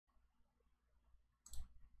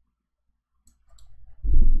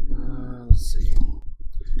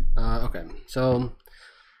Okay, so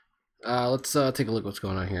let's take a look what's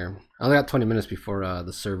going on here. I only got 20 minutes before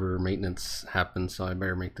the server maintenance happens, so I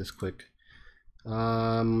better make this quick.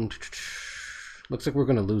 Looks like we're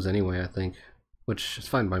gonna lose anyway, I think, which is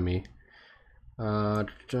fine by me. I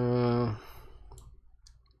don't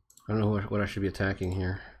know what I should be attacking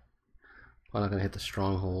here. Probably not gonna hit the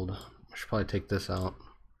stronghold. I should probably take this out.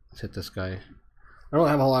 Let's hit this guy. I don't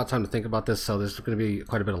have a whole lot of time to think about this, so there's going to be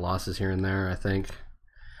quite a bit of losses here and there, I think.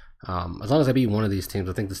 As long as I beat one of these teams,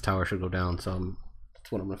 I think this tower should go down, so that's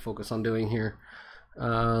what I'm going to focus on doing here.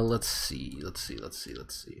 Let's see.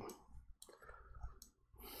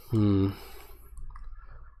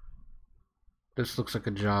 This looks like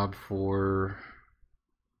a job for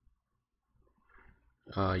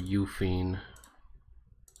Euphine.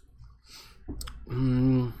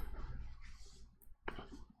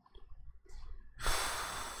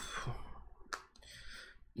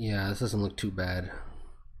 Yeah, this doesn't look too bad.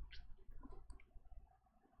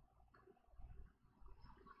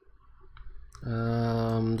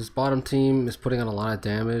 This bottom team is putting on a lot of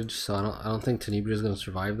damage, so I don't think Tenebria is going to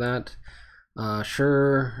survive that.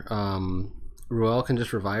 Sure, Ruel can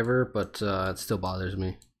just revive her, but it still bothers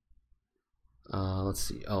me. Let's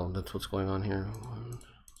see. Oh, that's what's going on here.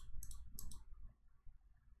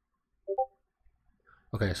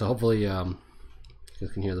 Okay, so hopefully you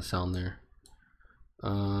guys can hear the sound there.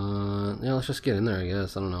 Yeah, let's just get in there, I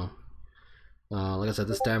guess. I don't know. Like I said,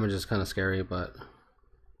 this damage is kind of scary, but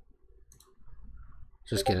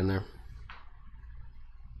just get in there.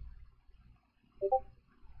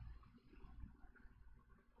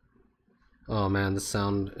 Oh man, this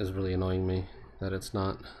sound is really annoying me that it's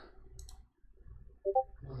not.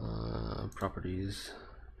 Properties.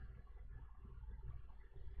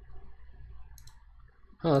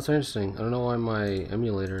 Oh, that's very interesting. I don't know why my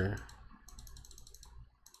emulator.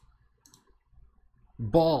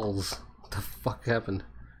 Balls! What the fuck happened?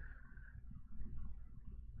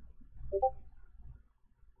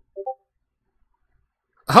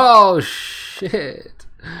 Oh shit!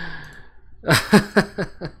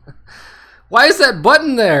 Why is that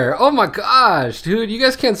button there? Oh my gosh, dude! You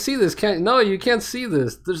guys can't see this, can't? No, you can't see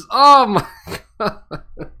this. There's. Oh my god!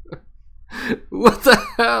 What the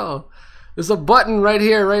hell? There's a button right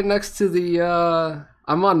here, right next to the.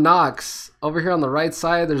 I'm on Nox. Over here on the right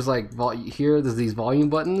side, there's like there's these volume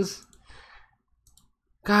buttons.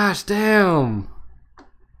 Gosh damn!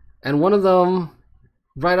 And one of them,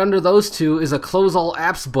 right under those two, is a close all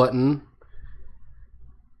apps button.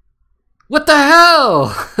 What the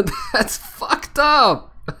hell? That's fucked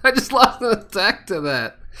up. I just lost an attack to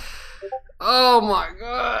that. Oh my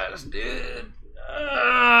gosh, dude.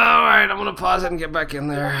 Alright, I'm gonna pause it and get back in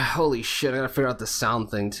there. Holy shit, I gotta figure out the sound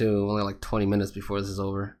thing too. Only like 20 minutes before this is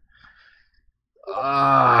over.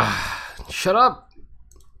 Shut up.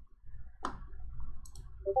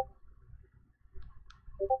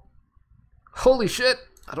 Holy shit.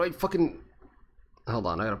 How do I fucking... Hold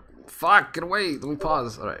on, I gotta... Fuck, get away. Let me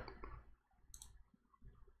pause. Alright.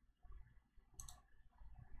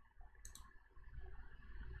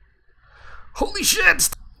 Holy shit!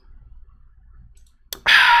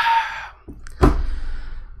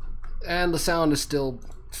 And the sound is still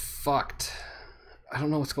fucked. I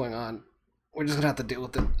don't know what's going on. We're just gonna have to deal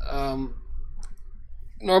with it.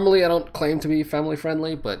 Normally I don't claim to be family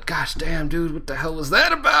friendly, but gosh damn, dude, what the hell was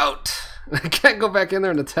that about? I can't go back in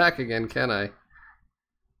there and attack again, can I?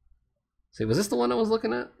 See, was this the one I was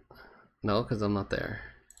looking at? No, because I'm not there.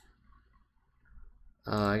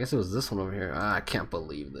 I guess it was this one over here. I can't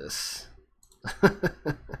believe this.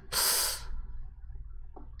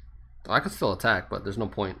 I could still attack, but there's no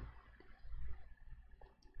point.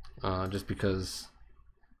 Just because...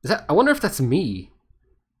 Is that... I wonder if that's me.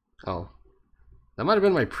 Oh. That might have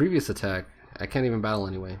been my previous attack. I can't even battle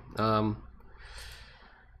anyway. That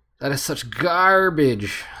is such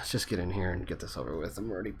garbage. Let's just get in here and get this over with.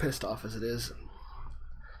 I'm already pissed off as it is.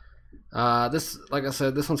 This, like I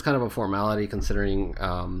said, this one's kind of a formality considering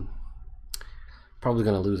probably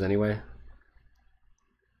gonna lose anyway.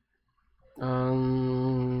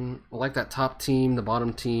 I like that top team. The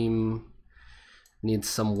bottom team needs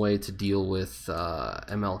some way to deal with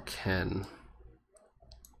ML Ken.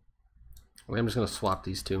 Okay, I'm just gonna swap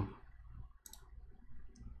these two.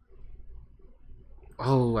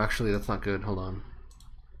 Oh, actually, that's not good. Hold on.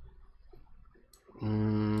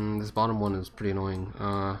 This bottom one is pretty annoying.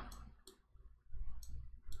 I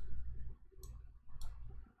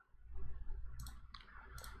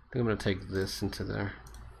think I'm gonna take this into there.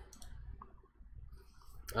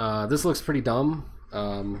 This looks pretty dumb.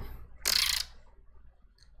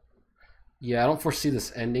 Yeah, I don't foresee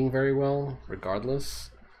this ending very well, regardless.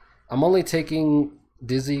 I'm only taking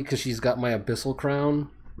dizzy because she's got my abyssal crown.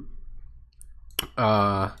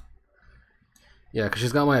 Uh, yeah, because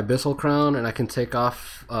she's got my abyssal crown, and I can take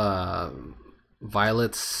off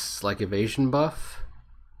Violet's like evasion buff.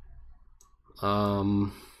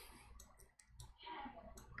 Other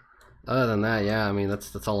than that, yeah, I mean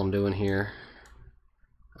that's all I'm doing here.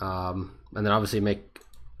 And then obviously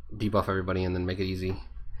debuff everybody and then make it easy.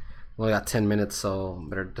 We only got 10 minutes, so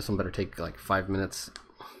this one better take like 5 minutes.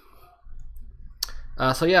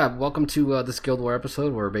 So yeah, welcome to this Guild War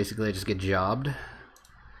episode where basically I just get jobbed.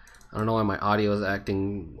 I don't know why my audio is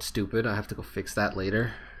acting stupid. I have to go fix that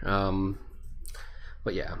later.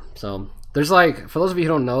 But yeah, so there's like, for those of you who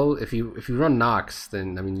don't know, if you run Nox,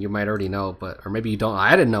 then I mean you might already know, but or maybe you don't.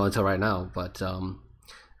 I didn't know until right now, but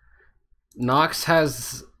Nox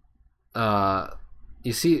has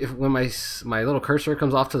you see if when my little cursor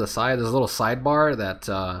comes off to the side, there's a little sidebar that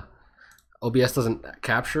OBS doesn't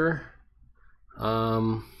capture.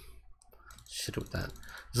 Shit with that.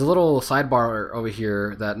 There's a little sidebar over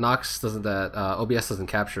here that OBS doesn't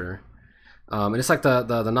capture. And it's like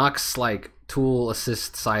the Nox like tool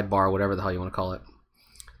assist sidebar, whatever the hell you want to call it.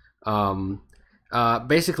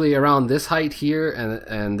 Basically around this height here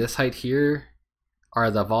and this height here are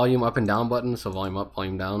the volume up and down buttons, so volume up,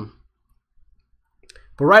 volume down.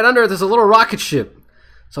 But right under it, there's a little rocket ship.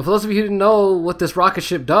 So for those of you who didn't know what this rocket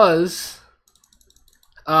ship does,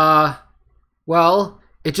 well,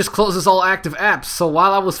 it just closes all active apps. So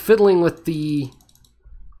while I was fiddling with the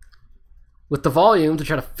volume to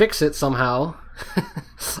try to fix it somehow,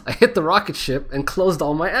 I hit the rocket ship and closed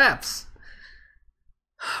all my apps.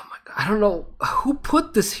 Oh my god, I don't know who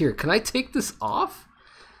put this here. Can I take this off?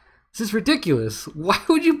 This is ridiculous. Why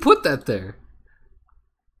would you put that there?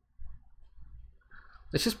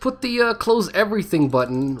 Let's just put the close everything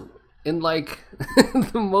button in like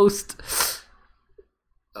the most...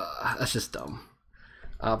 that's just dumb.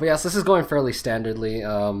 But yes, this is going fairly standardly.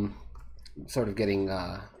 Sort of getting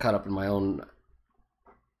caught up in my own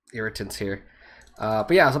irritants here.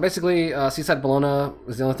 But yeah, so basically Seaside Bologna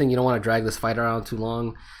is the only thing. You don't want to drag this fight around too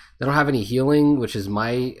long. They don't have any healing, which is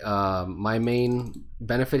my main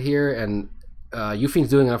benefit here, and Yufien's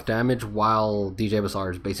doing enough damage while DJ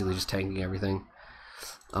Bazaar is basically just tanking everything.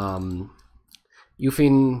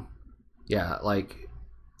 Yufien, yeah, like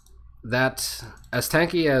that, as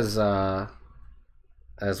tanky as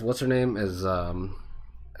what's her name, as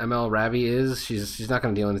ML Ravi is, she's not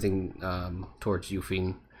going to deal anything towards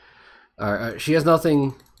Yufien. She has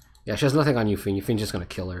nothing. Yeah, she has nothing on Yufien. Yufien's just going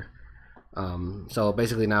to kill her. So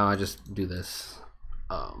basically now I just do this.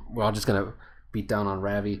 We're all just going to beat down on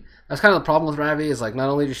Ravi. That's kind of the problem with Ravi, is like not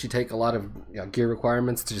only does she take a lot of gear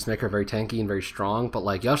requirements to just make her very tanky and very strong, but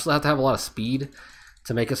like you also have to have a lot of speed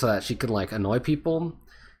to make it so that she can like annoy people.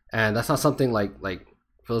 And that's not something like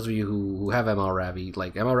for those of you who have ML Ravi,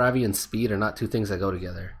 like ML Ravi and speed are not two things that go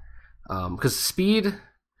together. Because speed, do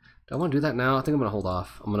I want to do that now? I think I'm going to hold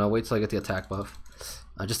off. I'm going to wait till I get the attack buff,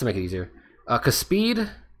 just to make it easier. Because speed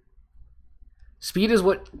is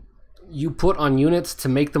what you put on units to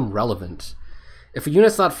make them relevant. If a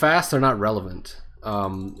unit's not fast, they're not relevant.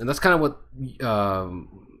 And that's kind of what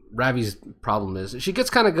Ravi's problem is. She gets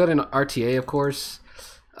kind of good in RTA, of course,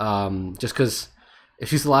 just because if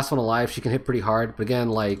she's the last one alive, she can hit pretty hard. But again,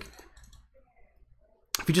 like,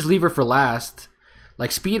 if you just leave her for last,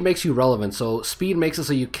 like, speed makes you relevant. So speed makes it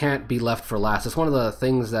so you can't be left for last. It's one of the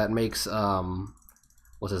things that makes,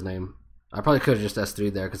 what's his name? I probably could have just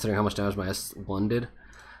S3 there, considering how much damage my S1 did.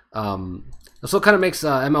 So it kind of makes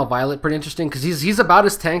ML Violet pretty interesting, because he's about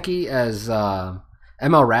as tanky as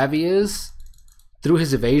ML Ravi is through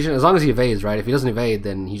his evasion, as long as he evades, right? If he doesn't evade,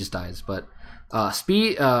 then he just dies. But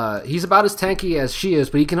speed, he's about as tanky as she is,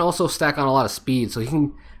 but he can also stack on a lot of speed, so he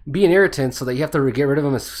can be an irritant so that you have to get rid of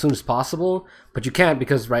him as soon as possible, but you can't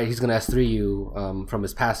because, right, he's going to S3 you from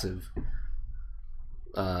his passive.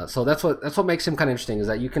 So that's what makes him kind of interesting, is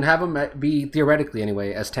that you can have him be, theoretically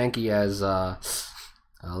anyway, as tanky as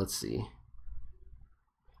let's see.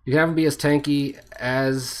 You can have him be as tanky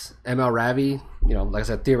as ML Ravi, you know, like I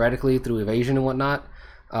said, theoretically through evasion and whatnot.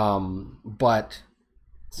 But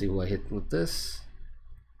let's see who I hit with this.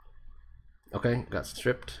 Okay, got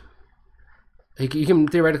stripped. You can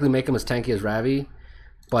theoretically make him as tanky as Ravi,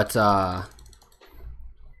 but what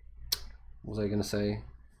was I gonna say?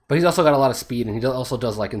 But he's also got a lot of speed, and he also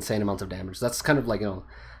does like insane amounts of damage. That's kind of like, you know,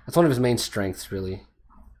 that's one of his main strengths, really.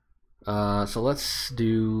 So let's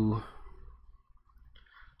do.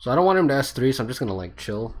 So I don't want him to S3, so I'm just gonna like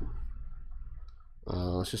chill.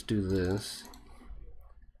 Let's just do this.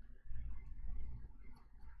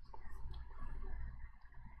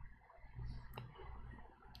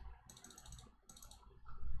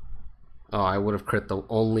 Oh, I would have crit the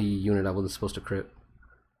only unit I wasn't supposed to crit.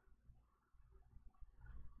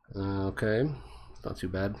 Okay, not too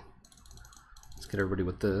bad. Let's get everybody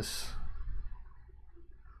with this.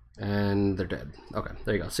 And they're dead. Okay,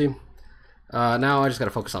 there you go. See? Now I just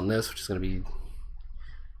gotta focus on this, which is gonna be...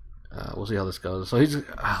 we'll see how this goes. So he's...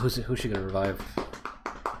 who's she gonna revive?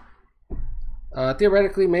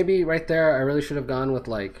 Theoretically, maybe right there, I really should have gone with,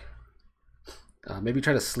 like... maybe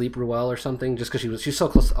try to sleep Ruel or something, just because she's so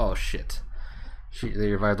close. Oh, shit.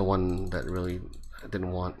 They revived the one that really I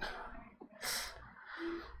didn't want.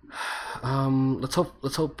 Let's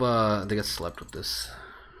hope they get slept with this.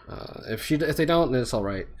 If they don't, then it's all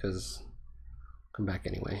right, because come back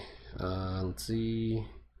anyway. Let's see.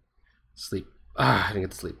 Sleep. I didn't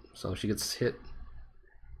get to sleep, so she gets hit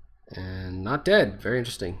and not dead. Very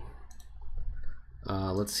interesting.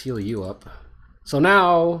 Let's heal you up. So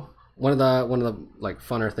now one of the like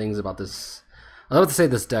funner things about this. I was about to say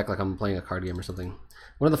this deck like I'm playing a card game or something.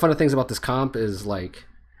 One of the funner things about this comp is like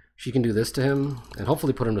she can do this to him and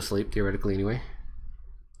hopefully put him to sleep theoretically anyway,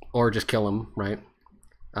 or just kill him, right?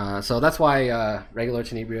 So that's why regular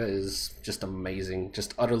Tenebria is just amazing,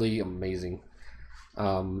 just utterly amazing.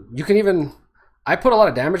 You can even... I put a lot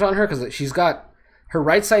of damage on her because she's got... Her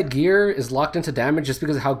right side gear is locked into damage just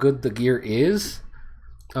because of how good the gear is.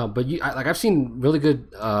 But I've seen really good...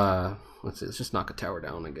 let's see, let's just knock a tower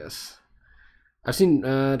down, I guess. I've seen...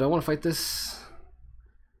 do I want to fight this?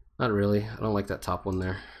 Not really. I don't like that top one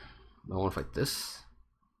there. I want to fight this.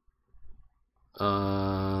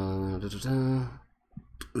 Oh,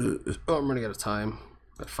 I'm running out of time.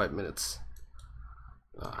 Got 5 minutes.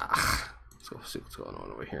 Let's go see what's going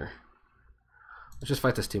on over here. Let's just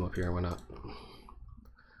fight this team up here. Why not?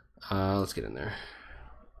 Let's get in there.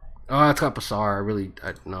 Oh, it's got Basar.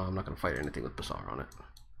 No, I'm not gonna fight anything with Basar on it.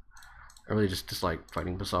 I really just dislike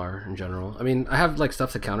fighting Basar in general. I mean, I have like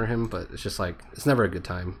stuff to counter him, but it's just like it's never a good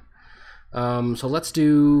time. So let's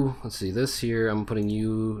see this here. I'm putting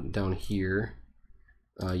you down here.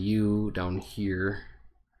 You down here.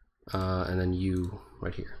 And then you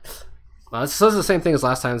right here. So this is the same thing as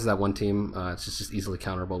last time as that one team. It's just easily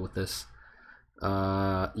counterable with this.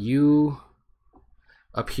 You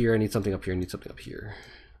up here. I need something up here. I need something up here.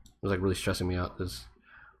 It was like really stressing me out because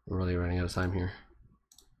we're really running out of time here.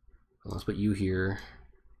 Let's put you here.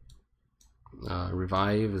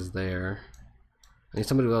 Revive is there. I need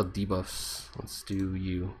somebody without debuffs. Let's do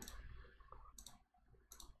you.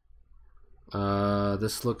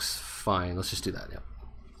 This looks fine. Let's just do that. Yep.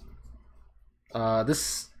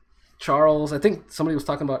 This Charles, I think somebody was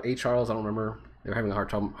talking about a Charles. I don't remember. They were having a hard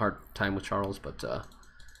time with Charles, but we'll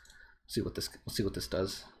see what this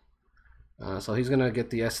does. So he's gonna get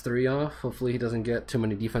the S3 off. Hopefully he doesn't get too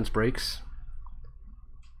many defense breaks.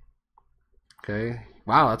 Okay.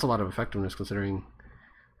 Wow, that's a lot of effectiveness considering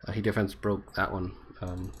he defense broke that one.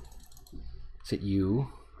 Let's hit you.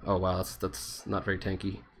 Oh wow, that's not very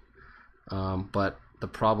tanky. But the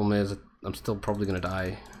problem is I'm still probably gonna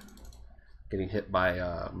die. Getting hit by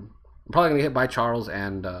I'm probably gonna get hit by Charles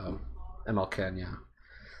and ML Ken. Yeah,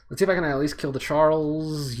 let's see if I can at least kill the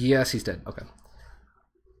Charles. Yes, he's dead. Okay.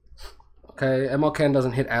 Okay, ML Ken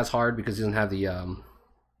doesn't hit as hard because he doesn't have the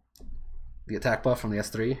attack buff from the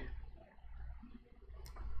S3.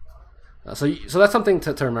 So that's something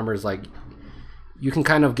to remember is like you can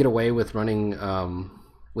kind of get away with running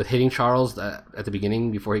with hitting Charles at the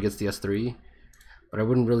beginning before he gets the S3, but I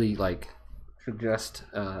wouldn't really like suggest.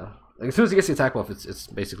 Like as soon as he gets the attack buff, it's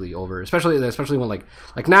basically over. Especially when like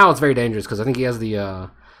now it's very dangerous because I think he has the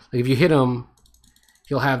like if you hit him,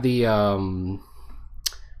 he'll have the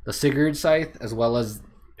Sigurd scythe as well as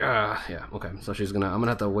yeah, okay. So I'm gonna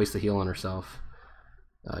have to waste the heal on herself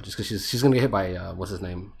just because she's gonna get hit by what's his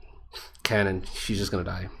name, Ken, and she's just gonna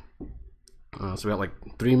die. So we got like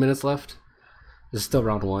 3 minutes left. This is still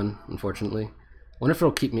round 1, unfortunately. I wonder if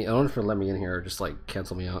it'll keep me. I wonder if it'll let me in here or just like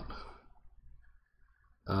cancel me out.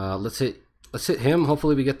 Let's hit him.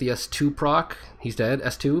 Hopefully we get the S2 proc. He's dead.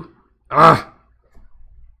 S2. Ah.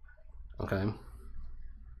 Okay.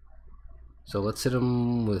 So let's hit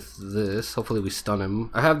him with this. Hopefully we stun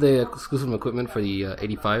him. I have the exclusive equipment for the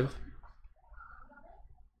 85.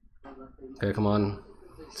 Okay, come on.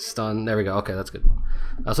 Stun. There we go. Okay, that's good.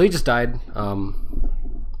 So he just died.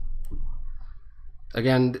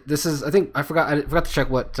 Again, this is. I think I forgot to check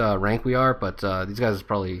what rank we are, but these guys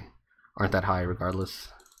probably aren't that high, regardless.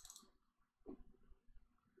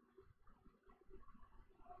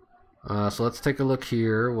 So let's take a look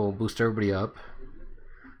here. We'll boost everybody up.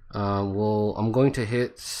 I'm going to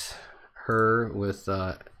hit her with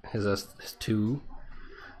his S2.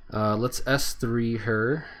 Let's S3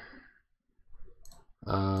 her.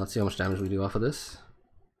 Let's see how much damage we do off of this.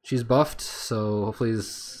 She's buffed, so hopefully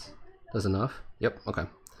this does enough. Yep, okay.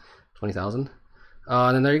 20,000.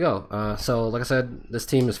 And then there you go. So like I said, this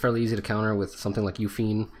team is fairly easy to counter with something like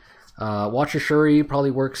Yufine. Watcher Shuri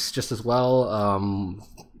probably works just as well.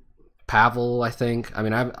 Pavel, I think. I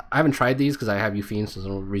mean, I haven't tried these because I have Yufine, so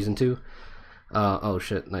there's no reason to. Oh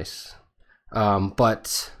shit, nice.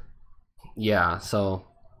 But yeah, so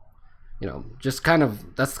you know, just kind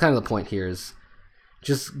of that's kind of the point here is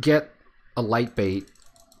just get a light bait.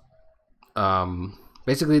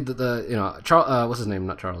 Basically the you know, what's his name?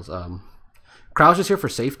 Not Charles. Kraus is here for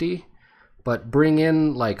safety, but bring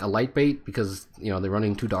in like a light bait because you know they're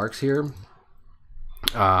running 2 darks here.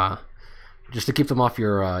 Just to keep them off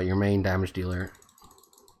your main damage dealer.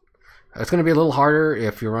 It's going to be a little harder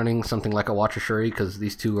if you're running something like a Watcher Shuri because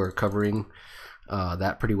these two are covering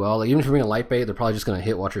that pretty well. Like, even if you bring a light bait, they're probably just going to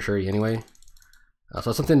hit Watcher Shuri anyway.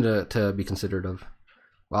 So it's something to be considered of.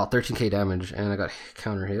 Wow, 13k damage, and I got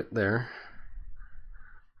counter hit there.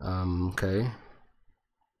 Okay.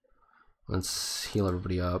 Let's heal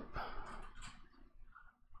everybody up.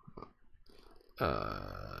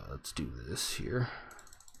 Let's do this here.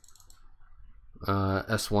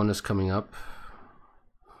 S1 is coming up.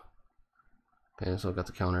 Okay, so I've got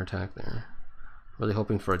the counter attack there. Really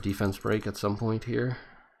hoping for a defense break at some point here.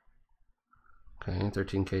 Okay,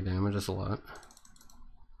 13k damage, that's a lot.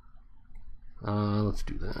 Let's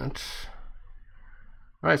do that.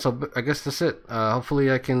 Alright, so I guess that's it.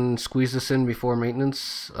 Hopefully I can squeeze this in before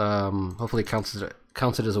maintenance. Hopefully it counts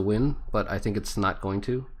it as a win, but I think it's not going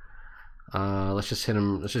to. Let's just hit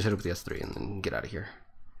him with the S3 and then get out of here.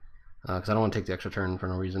 Because I don't want to take the extra turn for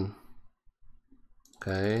no reason.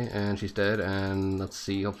 Okay, and she's dead, and let's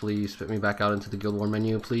see, hopefully spit me back out into the Guild War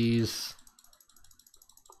menu, please.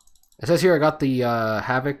 It says here I got the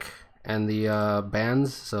Havoc and the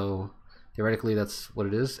bands, so theoretically that's what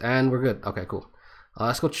it is, and we're good. Okay, cool.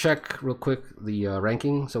 Let's go check real quick the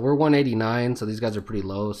ranking. So we're 189, so these guys are pretty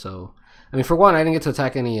low, so... I mean, for one, I didn't get to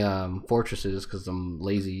attack any fortresses because I'm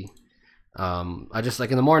lazy. I just, like,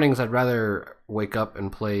 in the mornings, I'd rather wake up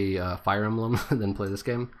and play Fire Emblem than play this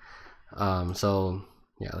game. So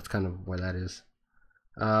yeah, that's kind of where that is.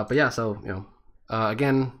 But yeah, so you know,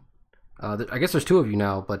 again, I guess there's 2 of you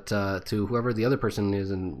now, but to whoever the other person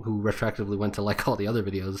is and who retroactively went to like all the other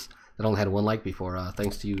videos that only had 1 like before,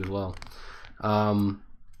 thanks to you as well.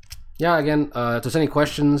 Yeah, again, if there's any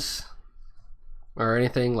questions or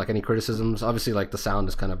anything, like any criticisms, obviously like the sound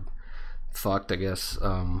is kind of fucked, I guess.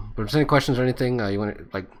 But if there's any questions or anything you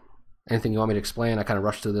want, like anything you want me to explain, I kind of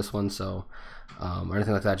rushed through this one, so or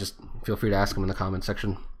anything like that, just feel free to ask them in the comment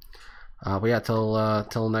section. But yeah,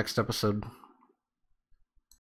 till next episode.